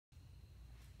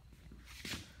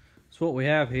So what we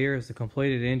have here is the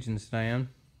completed engine stand.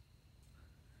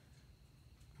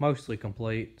 Mostly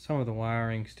complete. Some of the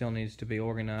wiring still needs to be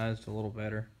organized a little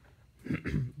better.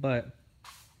 But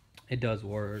it does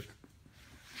work.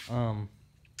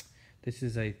 This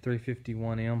is a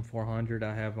 351M 400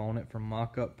 I have on it for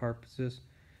mock-up purposes.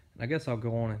 And I guess I'll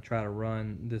go on and try to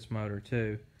run this motor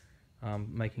too.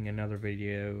 Making another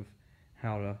video of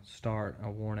how to start a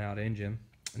worn out engine.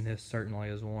 And this certainly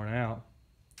is worn out.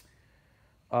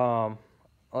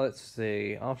 Let's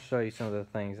see. I'll show you some of the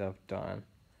things I've done.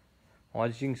 Well,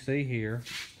 as you can see here,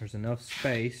 there's enough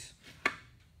space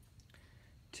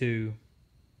to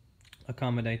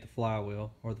accommodate the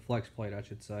flywheel, or the flex plate I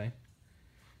should say.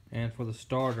 And for the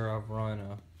starter, I've run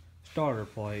a starter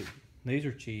plate. These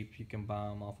are cheap. You can buy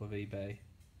them off of eBay.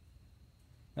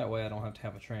 That way I don't have to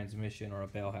have a transmission or a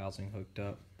bell housing hooked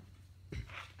up.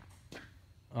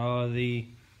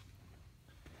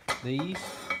 These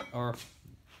are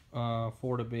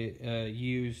for to be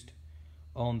used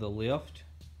on the lift,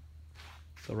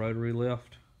 the rotary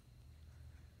lift,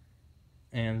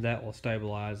 and that will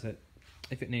stabilize it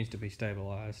if it needs to be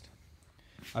stabilized.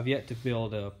 I've yet to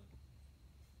build a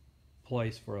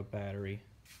place for a battery.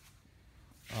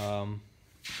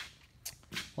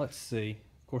 Let's see.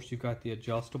 Of course, you've got the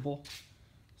adjustable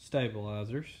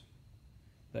stabilizers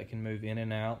that can move in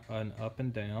and out and up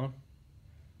and down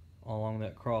along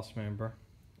that cross member.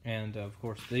 And of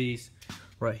course, these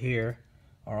right here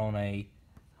are on a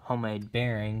homemade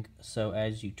bearing, so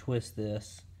as you twist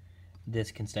this,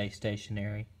 this can stay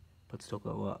stationary but still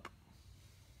go up.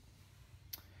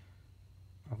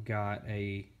 I've got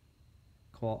a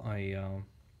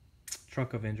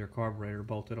Truck Avenger carburetor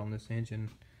bolted on this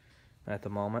engine at the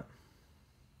moment.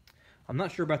 I'm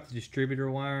not sure about the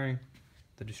distributor wiring.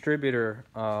 The distributor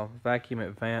vacuum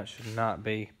advance should not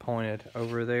be pointed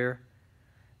over there,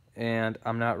 and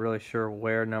I'm not really sure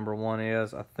where number 1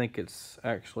 is. I think it's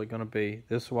actually going to be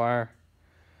this wire,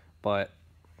 but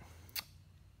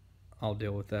I'll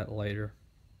deal with that later.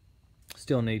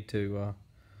 Still need to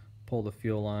pull the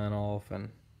fuel line off and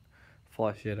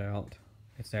flush it out.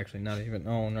 It's actually not even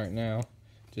on right now,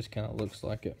 just kind of looks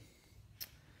like it.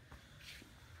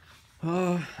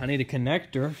 I need a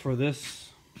connector for this,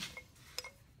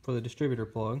 for the distributor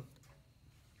plug,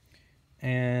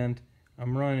 and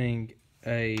I'm running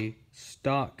a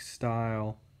stock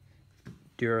style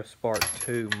DuraSpark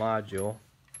 2 module,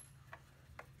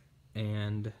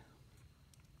 and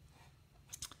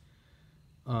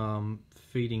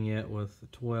feeding it with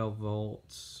 12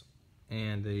 volts,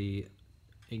 and the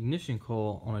ignition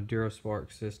coil on a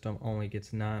DuraSpark system only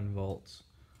gets 9 volts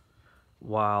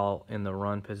while in the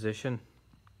run position.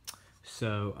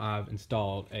 So I've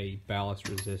installed a ballast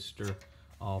resistor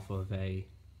off of a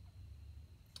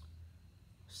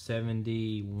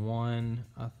 71,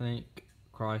 I think,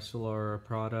 Chrysler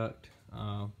product.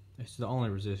 It's the only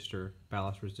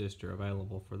ballast resistor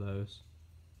available for those.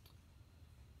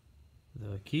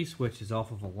 The key switch is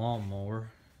off of a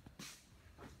lawnmower,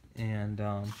 and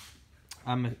I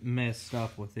messed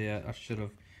up with it. I should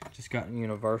have just gotten a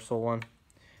universal one,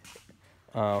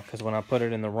 because when I put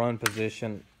it in the run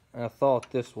position, I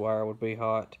thought this wire would be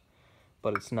hot,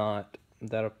 but it's not.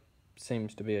 That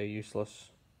seems to be a useless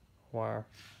wire.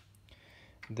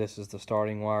 This is the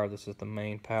starting wire. This is the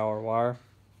main power wire.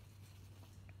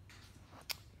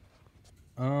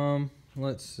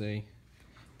 Let's see.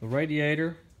 The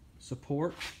radiator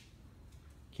support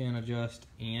can adjust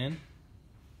in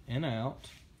and out,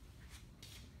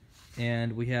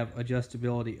 and we have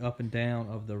adjustability up and down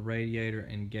of the radiator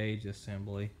and gauge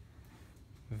assembly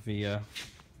via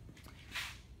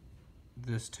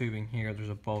this tubing here. There's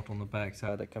a bolt on the back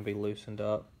side that can be loosened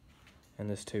up, and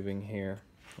this tubing here,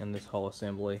 and this whole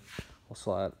assembly will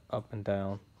slide up and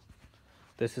down.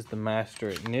 This is the master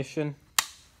ignition.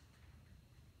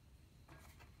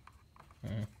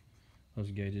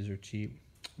 Those gauges are cheap.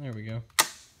 There we go.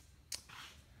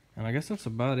 And I guess that's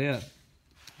about it.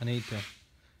 I need to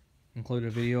include a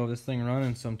video of this thing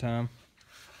running sometime,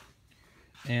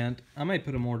 and I may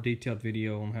put a more detailed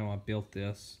video on how I built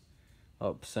this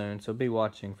up soon, so be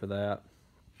watching for that.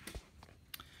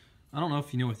 I don't know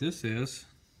if you know what this is.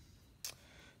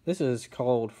 This is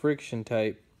called friction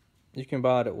tape. You can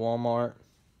buy it at Walmart,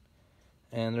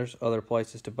 and there's other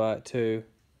places to buy it too,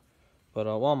 but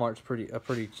Walmart's a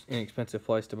pretty inexpensive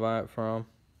place to buy it from.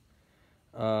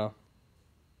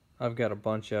 I've got a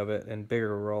bunch of it in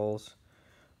bigger rolls,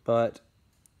 but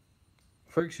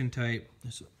friction tape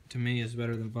to me is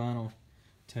better than vinyl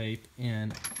tape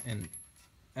in an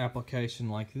application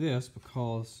like this,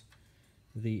 because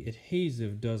the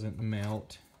adhesive doesn't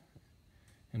melt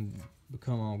and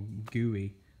become all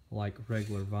gooey like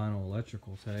regular vinyl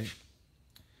electrical tape.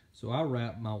 So I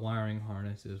wrap my wiring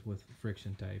harnesses with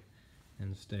friction tape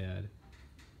instead.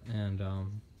 And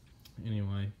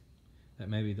anyway, that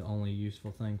may be the only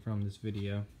useful thing from this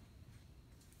video.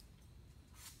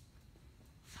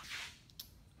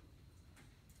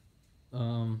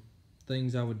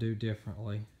 Things I would do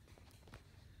differently.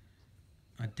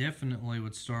 I definitely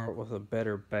would start with a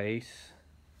better base.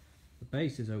 The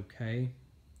base is okay,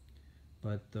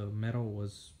 but the metal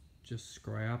was just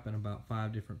scrap, and about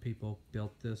 5 different people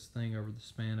built this thing over the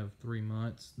span of 3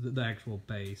 months. The actual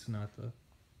base, not the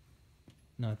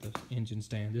engine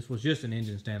stand. This was just an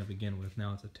engine stand to begin with.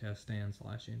 Now it's a test stand /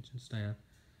 engine stand.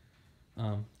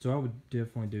 So I would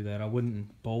definitely do that. I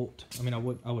wouldn't bolt. I mean, I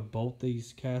would bolt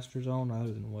these casters on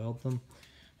rather than weld them.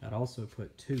 I'd also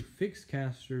put 2 fixed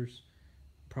casters,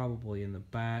 probably in the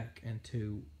back, and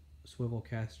 2 swivel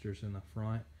casters in the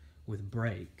front with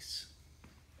brakes.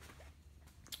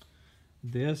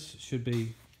 This should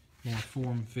be more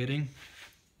form-fitting.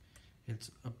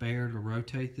 It's a bear to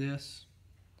rotate this,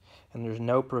 and there's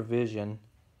no provision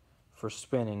for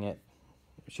spinning it.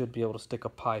 You should be able to stick a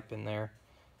pipe in there.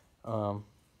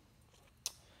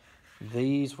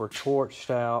 These were torched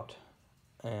out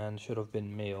and should have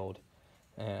been milled,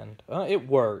 and it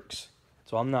works,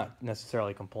 so I'm not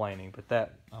necessarily complaining, but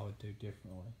that I would do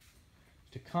differently.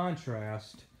 To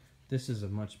contrast, this is a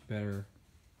much better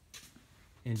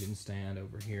engine stand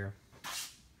over here.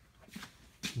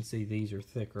 You can see these are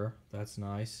thicker. That's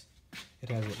nice. It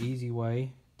has an easy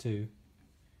way to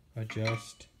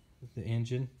adjust the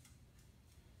engine,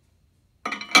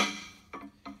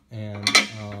 and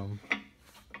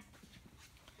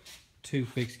 2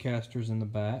 fixed casters in the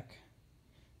back,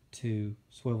 2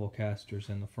 swivel casters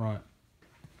in the front.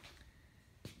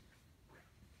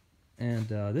 And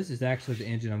this is actually the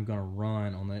engine I'm going to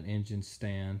run on that engine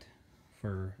stand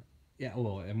for, I'm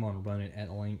going to run it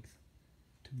at length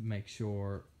to make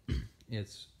sure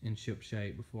it's in ship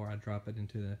shape before I drop it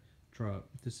into the truck.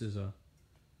 This is a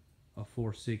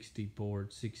 460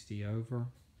 board 60 over,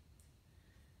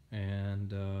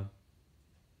 and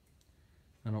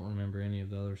I don't remember any of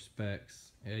the other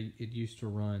specs. It used to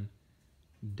run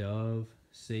Dove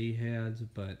C heads,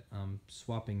 but I'm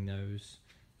swapping those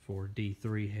for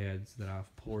D3 heads that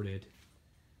I've ported,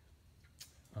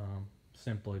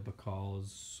 simply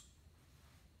because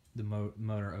the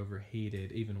motor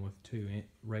overheated even with 2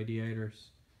 radiators,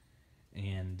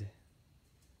 and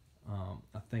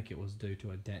I think it was due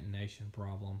to a detonation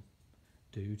problem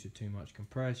due to too much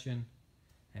compression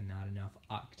and not enough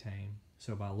octane.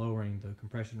 So by lowering the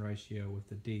compression ratio with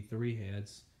the D3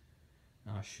 heads,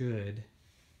 I should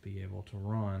be able to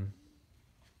run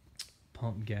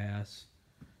pump gas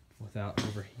without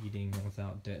overheating and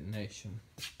without detonation.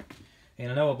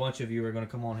 And I know a bunch of you are going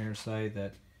to come on here and say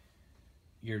that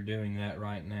you're doing that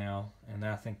right now, and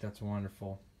I think that's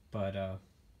wonderful, but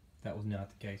that was not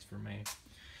the case for me.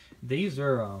 These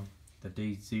are the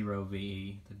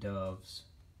D0VE, the Doves,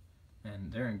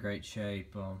 and they're in great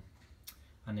shape.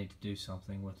 I need to do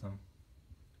something with them,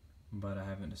 but I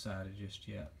haven't decided just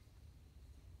yet.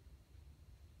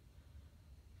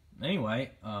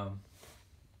 Anyway,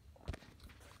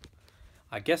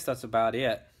 I guess that's about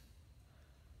it.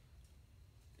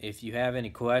 If you have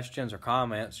any questions or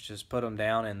comments, just put them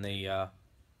down in the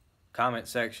comment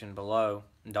section below.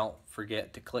 And don't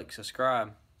forget to click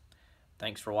subscribe.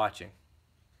 Thanks for watching.